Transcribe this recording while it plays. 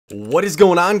What is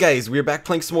going on, guys? We are back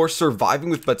playing some more Surviving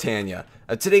with Botania.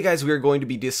 Today, guys, we are going to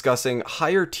be discussing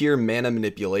higher tier mana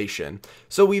manipulation.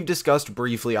 So we've discussed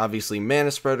briefly, obviously,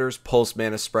 mana spreaders, pulse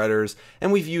mana spreaders,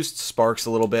 and we've used sparks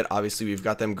a little bit. Obviously, we've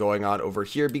got them going on over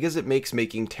here because it makes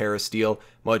making Terra Steel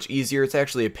much easier. It's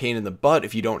actually a pain in the butt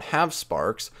if you don't have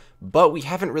sparks, but we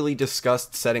haven't really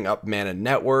discussed setting up mana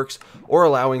networks or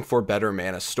allowing for better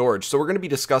mana storage. So we're going to be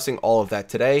discussing all of that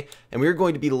today, and we're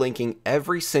going to be linking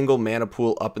every single mana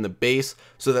pool up in the base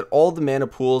so that all the mana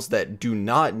pools that do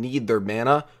not need their mana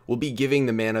will be giving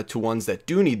the mana to ones that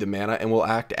do need the mana and will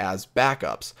act as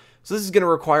backups. So this is going to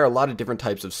require a lot of different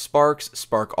types of sparks,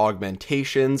 spark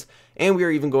augmentations, and we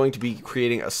are even going to be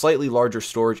creating a slightly larger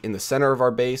storage in the center of our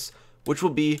base, which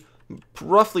will be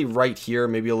roughly right here,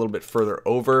 maybe a little bit further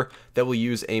over, that will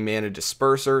use a Mana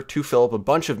Disperser to fill up a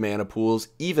bunch of mana pools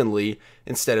evenly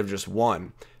instead of just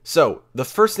one. So the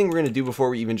first thing we're going to do before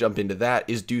we even jump into that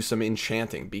is do some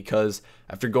enchanting, because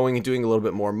after going and doing a little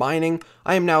bit more mining,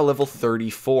 I am now level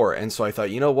 34, and so I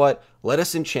thought, you know what, let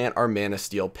us enchant our Mana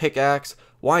Steel pickaxe.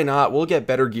 Why not? We'll get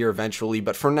better gear eventually,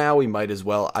 but for now we might as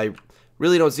well. I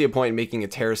really don't see a point in making a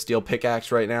Terra Steel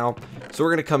pickaxe right now. So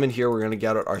we're going to come in here, we're going to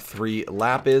get out our 3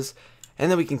 lapis, and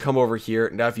then we can come over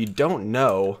here. Now if you don't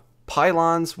know,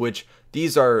 Pylons, which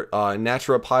these are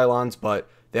Natura Pylons, but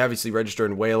they obviously register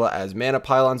in Waila as Mana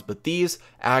Pylons, but these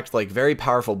act like very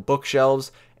powerful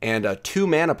bookshelves, and 2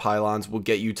 Mana Pylons will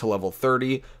get you to level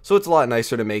 30, so it's a lot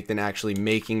nicer to make than actually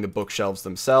making the bookshelves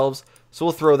themselves. So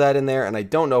we'll throw that in there, and I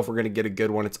don't know if we're going to get a good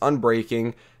one. It's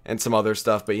unbreaking and some other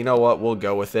stuff, but you know what, we'll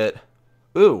go with it.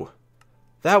 Ooh,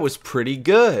 that was pretty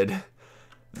good.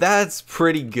 That's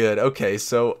pretty good. Okay,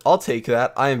 so I'll take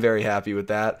that. I am very happy with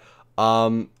that.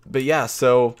 But yeah,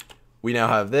 so we now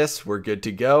have this. We're good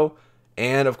to go.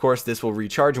 And of course, this will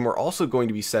recharge. And we're also going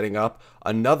to be setting up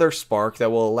another spark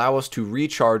that will allow us to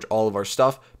recharge all of our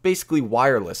stuff basically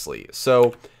wirelessly.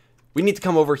 So we need to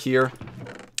come over here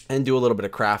and do a little bit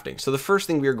of crafting. So the first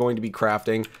thing we are going to be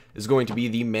crafting is going to be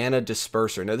the Mana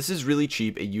Disperser. Now this is really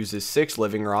cheap. It uses 6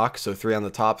 living rock, so 3 on the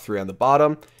top, 3 on the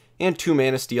bottom, and 2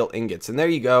 Mana Steel ingots. And there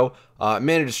you go.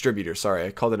 Mana Distributor, sorry,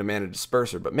 I called it a Mana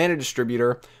Disperser, but Mana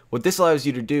Distributor, what this allows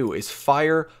you to do is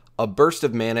fire a burst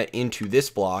of mana into this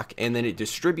block, and then it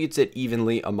distributes it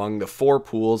evenly among the 4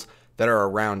 pools that are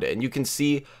around it. And you can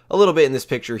see a little bit in this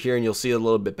picture here, and you'll see a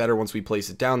little bit better once we place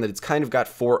it down, that it's kind of got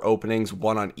 4 openings,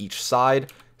 1 on each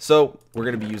side. So we're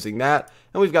going to be using that,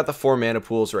 and we've got the 4 mana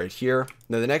pools right here.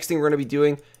 Now the next thing we're going to be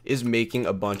doing is making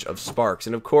a bunch of sparks,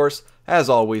 and of course, as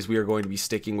always, we are going to be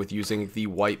sticking with using the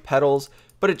white petals,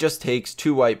 but it just takes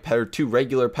 2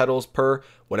 regular petals per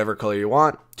whatever color you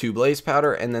want, 2 blaze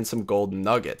powder, and then some golden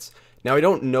nuggets. Now I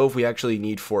don't know if we actually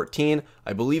need 14.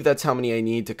 I believe that's how many I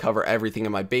need to cover everything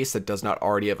in my base that does not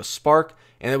already have a spark,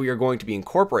 and that we are going to be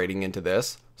incorporating into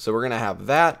this. So we're going to have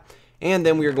that. And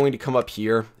then we are going to come up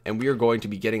here, and we are going to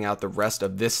be getting out the rest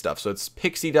of this stuff. So it's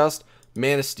pixie dust,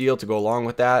 Mana Steel to go along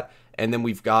with that, and then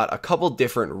we've got a couple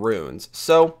different runes.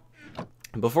 So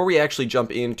before we actually jump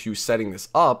into setting this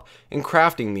up and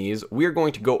crafting these, we are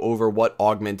going to go over what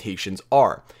augmentations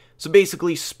are. So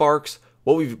basically, sparks,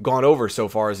 what we've gone over so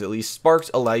far is at least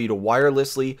sparks allow you to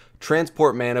wirelessly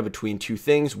transport mana between 2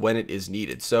 things when it is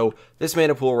needed. So this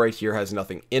mana pool right here has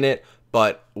nothing in it,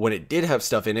 but when it did have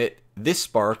stuff in it, this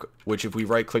spark, which if we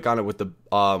right click on it with the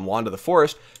wand of the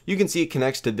forest, you can see it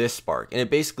connects to this spark, and it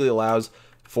basically allows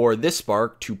for this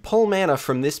spark to pull mana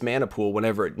from this mana pool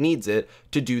whenever it needs it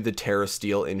to do the Terra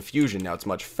Steel infusion. Now it's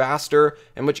much faster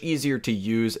and much easier to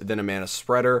use than a mana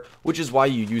spreader, which is why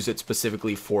you use it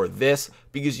specifically for this,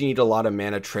 because you need a lot of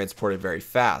mana transported very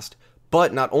fast.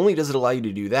 But not only does it allow you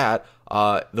to do that,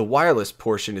 the wireless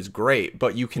portion is great,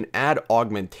 but you can add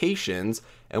augmentations,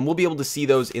 and we'll be able to see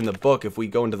those in the book if we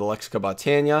go into the Lexica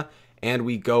Botania and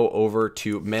we go over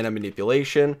to Mana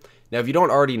Manipulation. Now, if you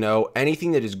don't already know,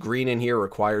 anything that is green in here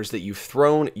requires that you've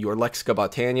thrown your Lexica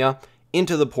Botania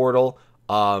into the portal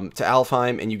to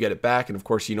Alfheim, and you get it back, and of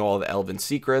course you know all the Elven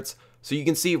secrets. So you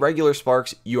can see regular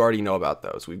sparks, you already know about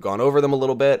those. We've gone over them a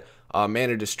little bit.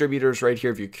 Mana Distributors right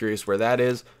here if you're curious where that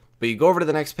is. But you go over to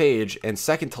the next page, and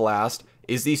second to last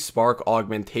is the Spark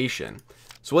Augmentation.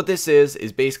 So what this is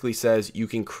basically says you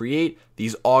can create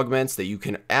these augments that you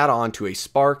can add on to a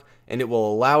spark, and it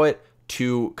will allow it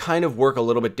to kind of work a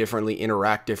little bit differently,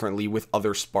 interact differently with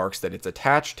other sparks that it's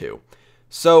attached to.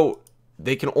 So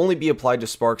they can only be applied to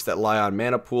sparks that lie on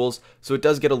mana pools, so it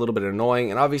does get a little bit annoying,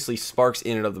 and obviously sparks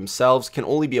in and of themselves can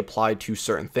only be applied to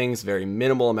certain things, very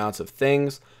minimal amounts of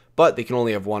things, but they can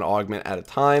only have 1 augment at a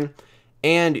time.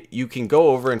 And you can go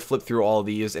over and flip through all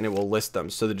these and it will list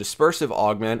them. So the Dispersive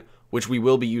Augment which we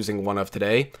will be using one of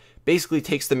today, basically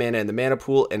takes the mana in the mana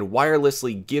pool and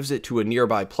wirelessly gives it to a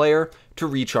nearby player to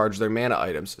recharge their mana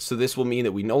items. So this will mean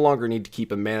that we no longer need to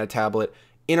keep a mana tablet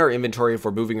in our inventory if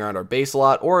we're moving around our base a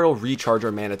lot, or it'll recharge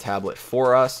our mana tablet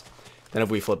for us. Then if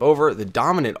we flip over, the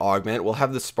dominant augment will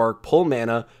have the spark pull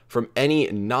mana from any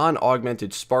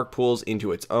non-augmented spark pools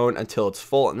into its own until it's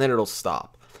full, and then it'll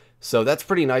stop. So that's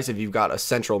pretty nice if you've got a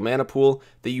central mana pool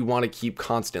that you want to keep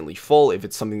constantly full, if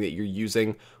it's something that you're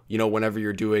using, you know, whenever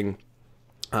you're doing,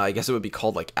 I guess it would be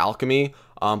called like alchemy,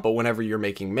 but whenever you're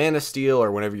making mana steel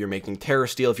or whenever you're making terra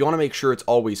steel, if you want to make sure it's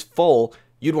always full,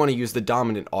 you'd want to use the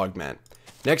dominant augment.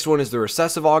 Next one is the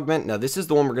recessive augment. Now this is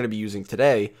the one we're going to be using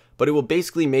today, but it will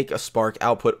basically make a spark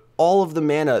output all of the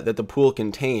mana that the pool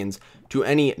contains to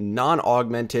any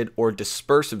non-augmented or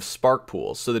dispersive spark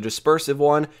pools. So the dispersive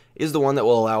one is the one that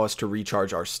will allow us to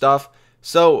recharge our stuff.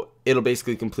 So it'll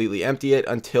basically completely empty it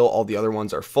until all the other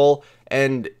ones are full,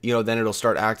 and you know, then it'll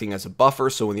start acting as a buffer,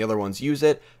 so when the other ones use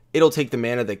it, it'll take the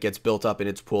mana that gets built up in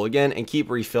its pool again and keep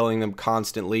refilling them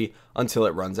constantly until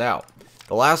it runs out.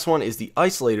 The last one is the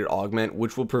isolated augment,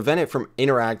 which will prevent it from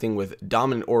interacting with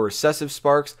dominant or recessive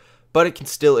sparks, but it can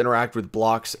still interact with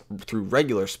blocks through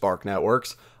regular spark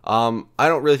networks. I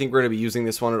don't really think we're going to be using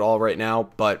this one at all right now,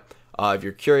 but if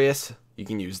you're curious, you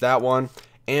can use that one.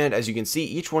 And as you can see,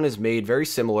 each one is made very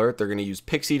similar. They're going to use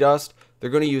pixie dust, they're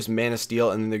going to use mana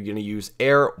steel, and then they're going to use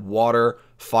air, water,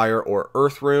 fire, or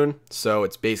earth rune. So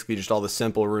it's basically just all the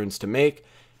simple runes to make.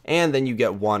 And then you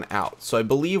get one out. So I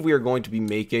believe we are going to be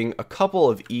making a couple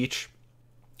of each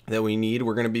that we need.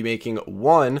 We're going to be making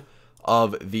one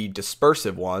of the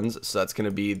dispersive ones. So that's going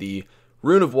to be the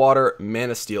Rune of Water,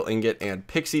 Mana Steel Ingot, and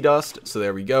Pixie Dust. So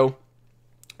there we go.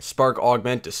 Spark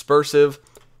Augment Dispersive.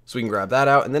 So we can grab that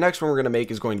out. And the next one we're going to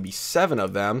make is going to be 7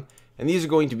 of them. And these are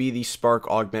going to be the Spark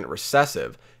Augment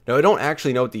Recessive. Now I don't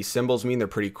actually know what these symbols mean. They're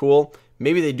pretty cool.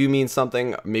 Maybe they do mean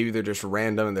something, maybe they're just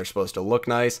random and they're supposed to look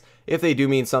nice. If they do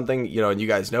mean something, you know, and you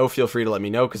guys know, feel free to let me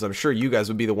know, because I'm sure you guys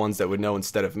would be the ones that would know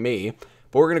instead of me.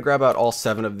 But we're going to grab out all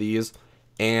 7 of these,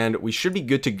 and we should be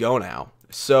good to go now.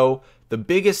 So the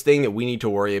biggest thing that we need to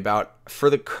worry about for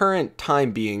the current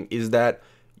time being is that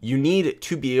you need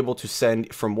to be able to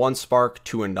send from one spark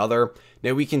to another.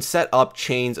 Now we can set up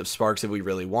chains of sparks if we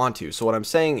really want to. So what I'm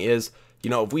saying is, you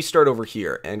know, if we start over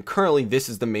here, and currently this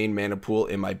is the main mana pool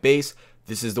in my base,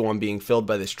 this is the one being filled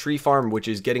by this tree farm, which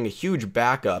is getting a huge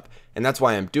backup, and that's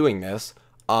why I'm doing this.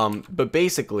 But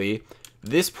basically,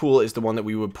 this pool is the one that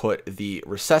we would put the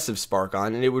recessive spark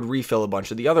on, and it would refill a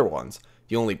bunch of the other ones.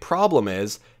 The only problem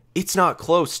is, it's not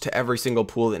close to every single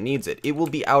pool that needs it. It will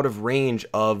be out of range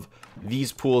of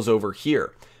these pools over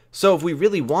here. So if we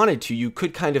really wanted to, you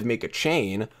could kind of make a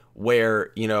chain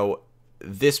where, you know,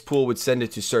 this pool would send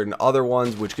it to certain other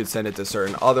ones, which could send it to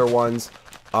certain other ones.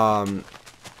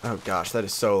 Oh gosh, that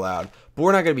is so loud. But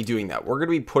we're not going to be doing that. We're going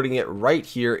to be putting it right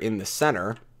here in the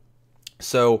center.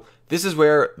 So this is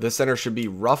where the center should be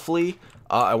roughly.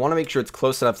 I want to make sure it's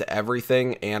close enough to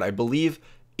everything, and I believe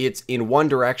it's in one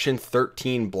direction,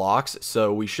 13 blocks,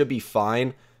 so we should be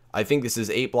fine. I think this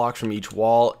is 8 blocks from each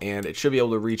wall, and it should be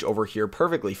able to reach over here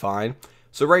perfectly fine.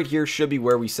 So right here should be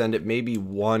where we send it, maybe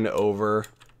one over...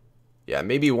 Yeah,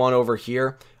 maybe one over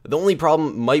here. The only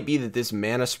problem might be that this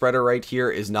mana spreader right here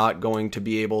is not going to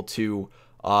be able to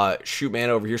shoot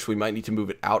mana over here, so we might need to move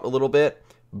it out a little bit.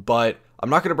 But I'm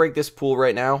not going to break this pool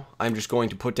right now. I'm just going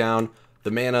to put down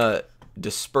the Mana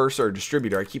Disperser or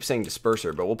Distributor. I keep saying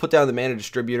Disperser, but we'll put down the Mana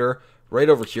Distributor right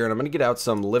over here. And I'm going to get out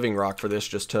some living rock for this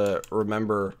just to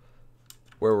remember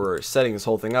where we're setting this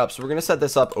whole thing up. So we're going to set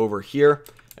this up over here.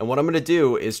 And what I'm going to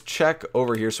do is check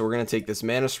over here. So we're going to take this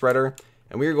Mana Spreader,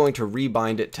 and we are going to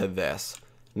rebind it to this.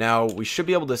 Now, we should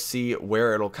be able to see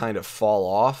where it'll kind of fall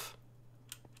off.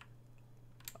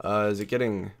 Is it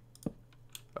getting...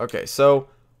 Okay, so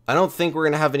I don't think we're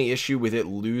going to have any issue with it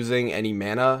losing any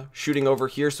mana shooting over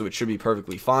here, so it should be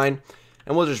perfectly fine.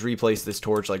 And we'll just replace this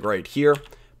torch like right here.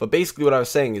 But basically what I was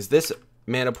saying is this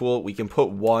mana pool, we can put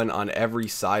one on every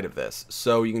side of this.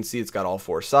 So you can see it's got all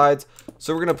 4 sides.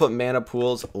 So we're going to put mana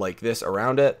pools like this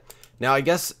around it. Now, I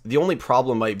guess the only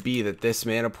problem might be that this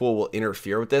mana pool will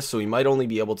interfere with this, so we might only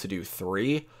be able to do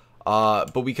 3.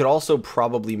 But we could also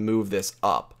probably move this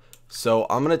up. So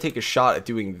I'm going to take a shot at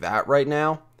doing that right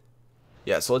now.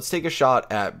 Yeah, so let's take a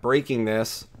shot at breaking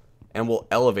this, and we'll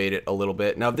elevate it a little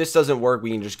bit. Now, if this doesn't work,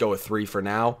 we can just go with 3 for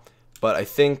now. But I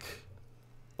think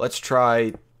let's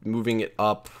try moving it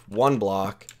up 1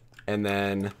 block and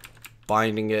then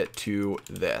binding it to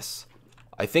this.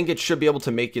 I think it should be able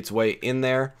to make its way in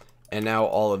there. And now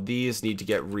all of these need to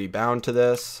get rebound to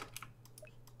this.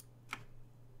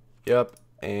 Yep,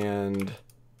 and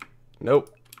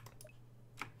nope.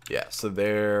 Yeah, so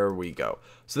there we go.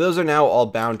 So those are now all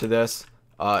bound to this.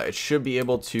 It should be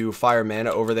able to fire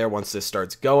mana over there once this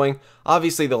starts going.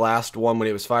 Obviously, the last one when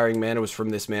it was firing mana was from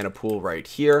this mana pool right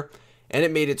here, and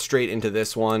it made it straight into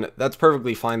this one. That's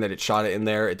perfectly fine that it shot it in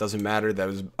there. It doesn't matter. That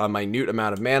was a minute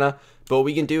amount of mana. But what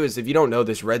we can do is, if you don't know,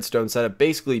 this redstone setup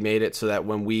basically made it so that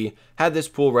when we had this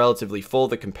pool relatively full,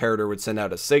 the comparator would send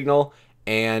out a signal,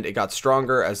 and it got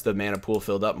stronger as the mana pool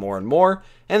filled up more and more,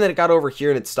 and then it got over here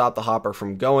and it stopped the hopper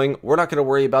from going. We're not going to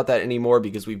worry about that anymore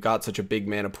because we've got such a big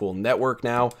mana pool network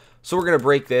now. So we're going to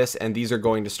break this, and these are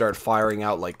going to start firing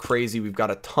out like crazy. We've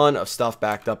got a ton of stuff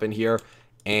backed up in here,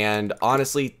 and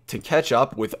honestly, to catch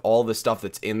up with all the stuff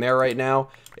that's in there right now,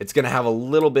 it's going to have a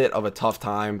little bit of a tough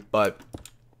time, but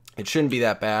it shouldn't be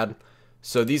that bad.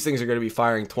 So these things are going to be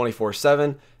firing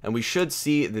 24/7, and we should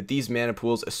see that these mana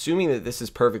pools, assuming that this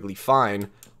is perfectly fine,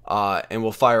 and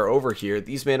will fire over here,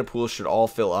 these mana pools should all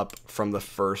fill up from the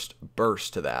first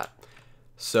burst to that.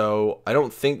 So I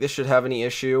don't think this should have any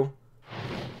issue.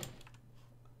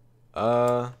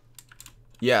 Yeah,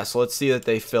 so let's see that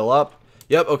they fill up.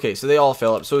 Yep, okay, so they all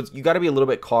fill up. So you got to be a little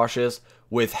bit cautious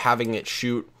with having it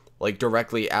shoot like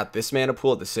directly at this mana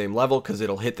pool at the same level, because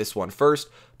it'll hit this one first,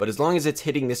 but as long as it's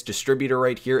hitting this distributor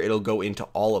right here, it'll go into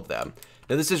all of them.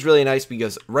 Now this is really nice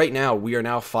because right now we are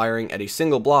now firing at a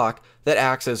single block that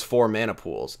acts as 4 mana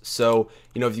pools. So,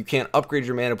 you know, if you can't upgrade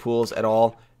your mana pools at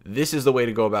all, this is the way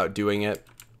to go about doing it.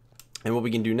 And what we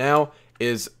can do now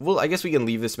is, well, I guess we can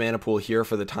leave this mana pool here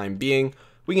for the time being.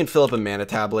 We can fill up a mana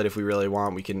tablet if we really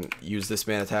want. We can use this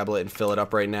mana tablet and fill it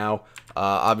up right now.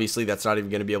 Obviously, that's not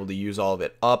even going to be able to use all of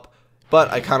it up,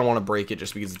 but I kind of want to break it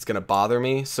just because it's going to bother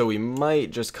me. So we might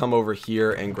just come over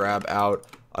here and grab out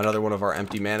another one of our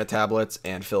empty mana tablets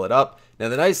and fill it up. Now,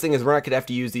 the nice thing is we're not going to have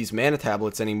to use these mana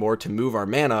tablets anymore to move our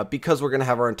mana because we're going to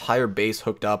have our entire base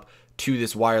hooked up to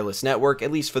this wireless network,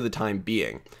 at least for the time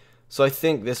being. So I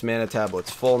think this mana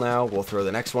tablet's full now. We'll throw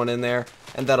the next one in there,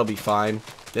 and that'll be fine.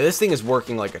 Now, this thing is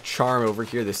working like a charm over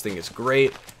here. This thing is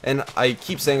great, and I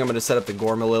keep saying I'm going to set up the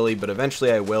Gorma Lily, but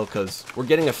eventually I will because we're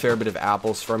getting a fair bit of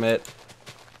apples from it.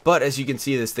 But as you can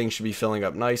see, this thing should be filling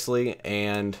up nicely,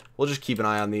 and we'll just keep an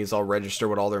eye on these. I'll register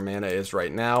what all their mana is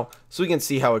right now so we can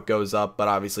see how it goes up, but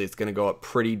obviously it's going to go up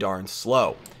pretty darn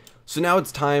slow. So now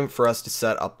it's time for us to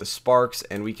set up the sparks,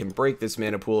 and we can break this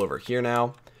mana pool over here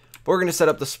now. But we're going to set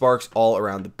up the sparks all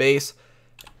around the base.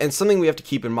 And something we have to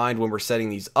keep in mind when we're setting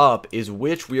these up is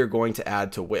which we are going to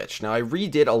add to which. Now, I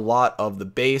redid a lot of the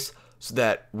base so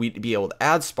that we'd be able to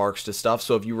add sparks to stuff.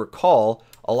 So if you recall,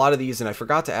 a lot of these, and I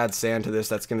forgot to add sand to this,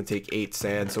 that's going to take 8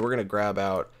 sand. So we're going to grab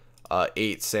out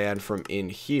 8 sand from in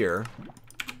here.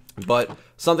 But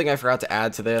something I forgot to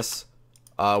add to this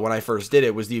when I first did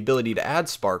it was the ability to add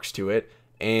sparks to it.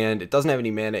 And it doesn't have any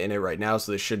mana in it right now,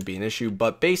 so this shouldn't be an issue.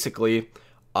 But basically,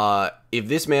 if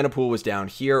this mana pool was down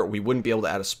here, we wouldn't be able to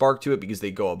add a spark to it because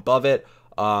they go above it.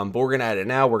 But we're going to add it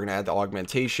now. We're going to add the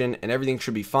augmentation, and everything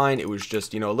should be fine. It was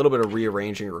just, you know, a little bit of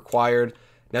rearranging required.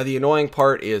 Now, the annoying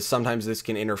part is sometimes this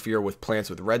can interfere with plants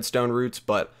with redstone roots,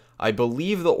 but I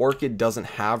believe the orchid doesn't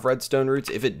have redstone roots.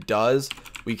 If it does,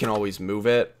 we can always move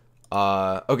it.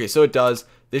 Okay, so it does.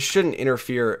 This shouldn't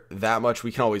interfere that much.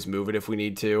 We can always move it if we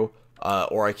need to,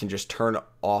 or I can just turn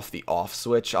off the off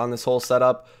switch on this whole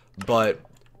setup,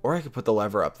 or I could put the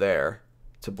lever up there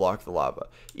to block the lava.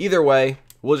 Either way,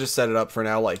 we'll just set it up for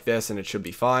now like this, and it should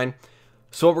be fine.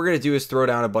 So what we're going to do is throw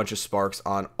down a bunch of sparks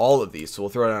on all of these. So we'll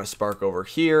throw down a spark over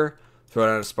here, throw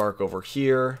down a spark over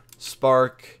here,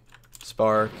 spark,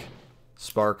 spark,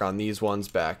 spark on these ones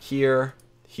back here,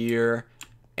 here,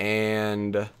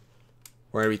 and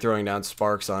we're going to be throwing down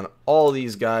sparks on all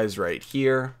these guys right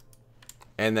here,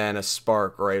 and then a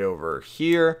spark right over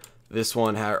here. This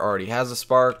one already has a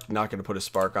spark. Not going to put a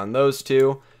spark on those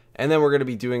two. And then we're going to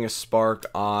be doing a spark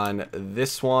on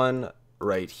this one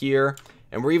right here.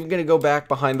 And we're even going to go back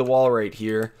behind the wall right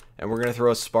here. And we're going to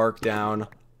throw a spark down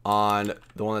on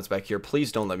the one that's back here.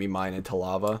 Please don't let me mine into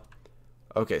lava.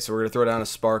 Okay, so we're going to throw down a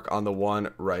spark on the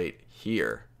one right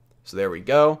here. So there we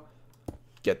go.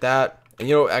 Get that. And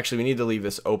you know, actually, we need to leave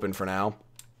this open for now.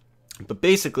 But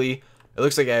basically, it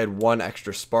looks like I had one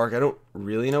extra spark. I don't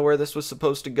really know where this was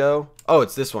supposed to go. Oh,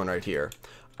 it's this one right here.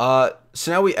 So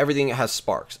now everything has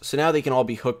sparks. So now they can all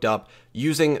be hooked up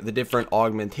using the different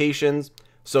augmentations.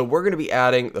 So we're going to be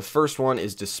adding, the first one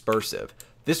is Dispersive.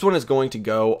 This one is going to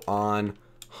go on,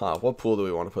 what pool do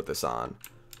we want to put this on?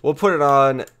 We'll put it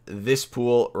on this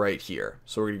pool right here.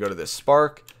 So we're going to go to this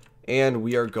spark, and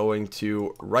we are going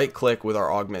to right click with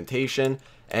our augmentation.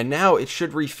 And now it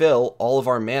should refill all of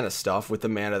our mana stuff with the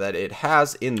mana that it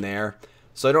has in there.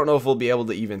 so I don't know if we'll be able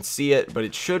to even see it, but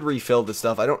it should refill the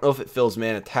stuff. I don't know if it fills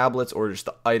mana tablets or just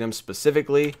the items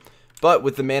specifically, but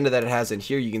with the mana that it has in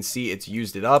here, you can see it's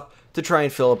used it up to try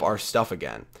and fill up our stuff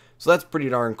again. So that's pretty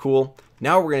darn cool.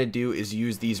 Now what we're going to do is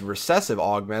use these recessive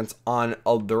augments on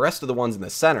the rest of the ones in the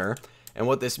center. And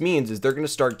what this means is they're going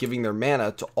to start giving their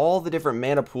mana to all the different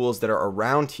mana pools that are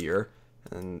around here.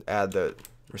 And add the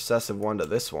recessive one to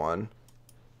this one.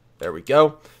 There we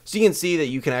go. So you can see that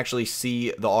you can actually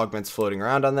see the augments floating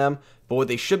around on them. But what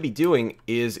they should be doing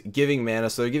is giving mana.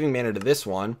 So they're giving mana to this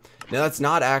one. Now that's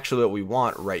not actually what we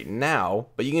want right now.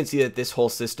 But you can see that this whole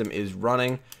system is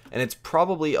running. And it's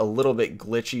probably a little bit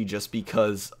glitchy just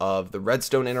because of the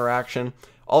redstone interaction.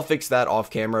 I'll fix that off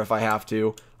camera if I have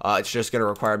to. It's just going to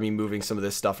require me moving some of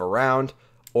this stuff around.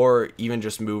 Or even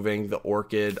just moving the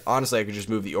orchid. Honestly, I could just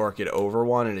move the orchid over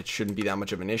one and it shouldn't be that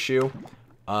much of an issue.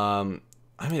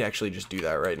 I might actually just do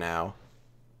that right now.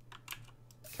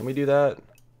 Can we do that?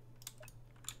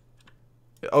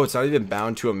 Oh, it's not even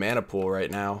bound to a mana pool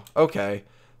right now. Okay.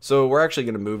 So we're actually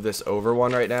going to move this over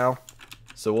one right now.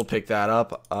 So we'll pick that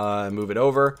up and move it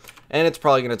over. And it's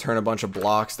probably going to turn a bunch of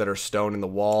blocks that are stone in the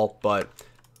wall. But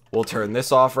we'll turn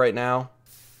this off right now.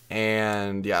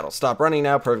 And yeah, it'll stop running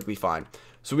now. Perfectly fine.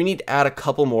 So we need to add a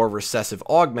couple more recessive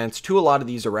augments to a lot of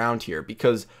these around here.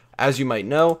 Because as you might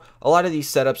know, a lot of these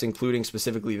setups, including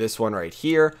specifically this one right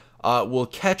here, will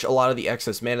catch a lot of the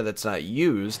excess mana that's not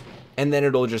used. And then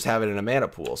it'll just have it in a mana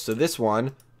pool. So this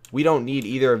one, we don't need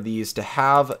either of these to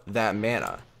have that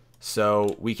mana.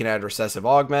 So we can add recessive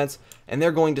augments, and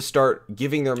they're going to start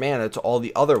giving their mana to all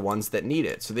the other ones that need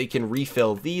it. So they can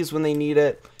refill these when they need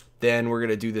it. Then we're going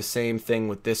to do the same thing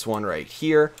with this one right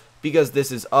here, because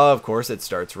this is, of course, it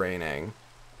starts raining.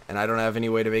 And I don't have any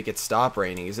way to make it stop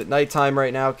raining. Is it nighttime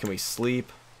right now? Can we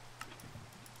sleep?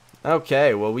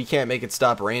 Okay, well, we can't make it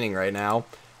stop raining right now.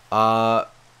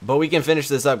 But we can finish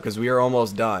this up because we are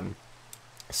almost done.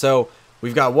 So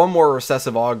we've got one more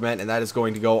recessive augment, and that is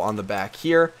going to go on the back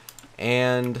here.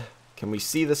 And can we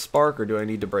see the spark, or do I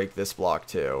need to break this block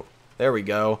too? There we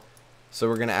go. So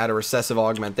we're going to add a recessive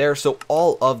augment there. So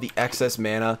all of the excess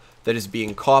mana that is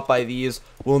being caught by these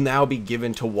will now be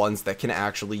given to ones that can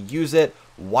actually use it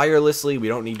wirelessly. We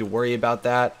don't need to worry about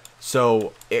that.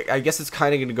 So I guess it's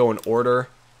kind of going to go in order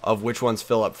of which ones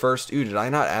fill up first. Ooh, did I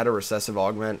not add a recessive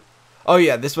augment? Oh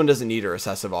yeah, this one doesn't need a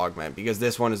recessive augment because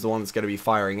this one is the one that's going to be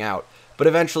firing out. But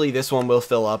eventually this one will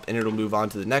fill up and it'll move on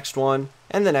to the next one,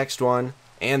 and the next one,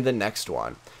 and the next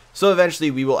one. So eventually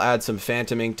we will add some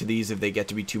phantom ink to these if they get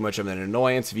to be too much of an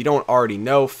annoyance. If you don't already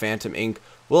know, phantom ink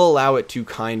will allow it to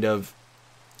kind of,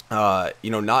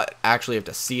 not actually have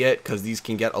to see it, because these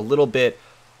can get a little bit,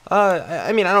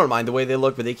 I mean, I don't mind the way they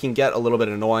look, but they can get a little bit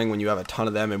annoying when you have a ton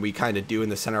of them, and we kind of do in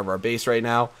the center of our base right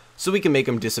now. So we can make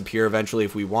them disappear eventually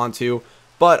if we want to.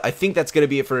 But I think that's going to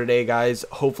be it for today, guys.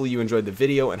 Hopefully you enjoyed the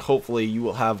video, and hopefully you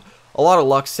will have a lot of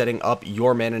luck setting up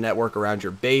your mana network around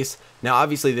your base. Now,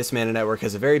 obviously, this mana network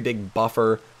has a very big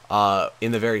buffer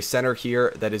in the very center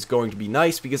here that is going to be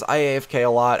nice because I AFK a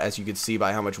lot, as you could see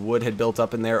by how much wood had built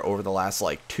up in there over the last,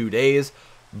 2 days.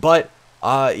 But,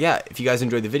 yeah, if you guys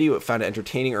enjoyed the video, found it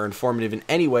entertaining or informative in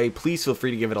any way, please feel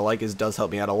free to give it a like, as it does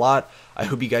help me out a lot. I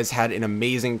hope you guys had an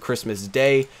amazing Christmas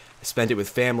day. Spent it with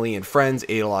family and friends,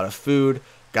 ate a lot of food,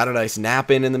 got a nice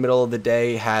nap in the middle of the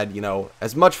day, had,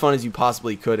 as much fun as you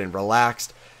possibly could and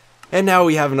relaxed. And now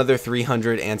we have another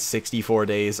 364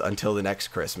 days until the next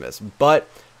Christmas. But,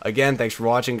 again, thanks for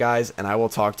watching, guys, and I will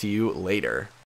talk to you later.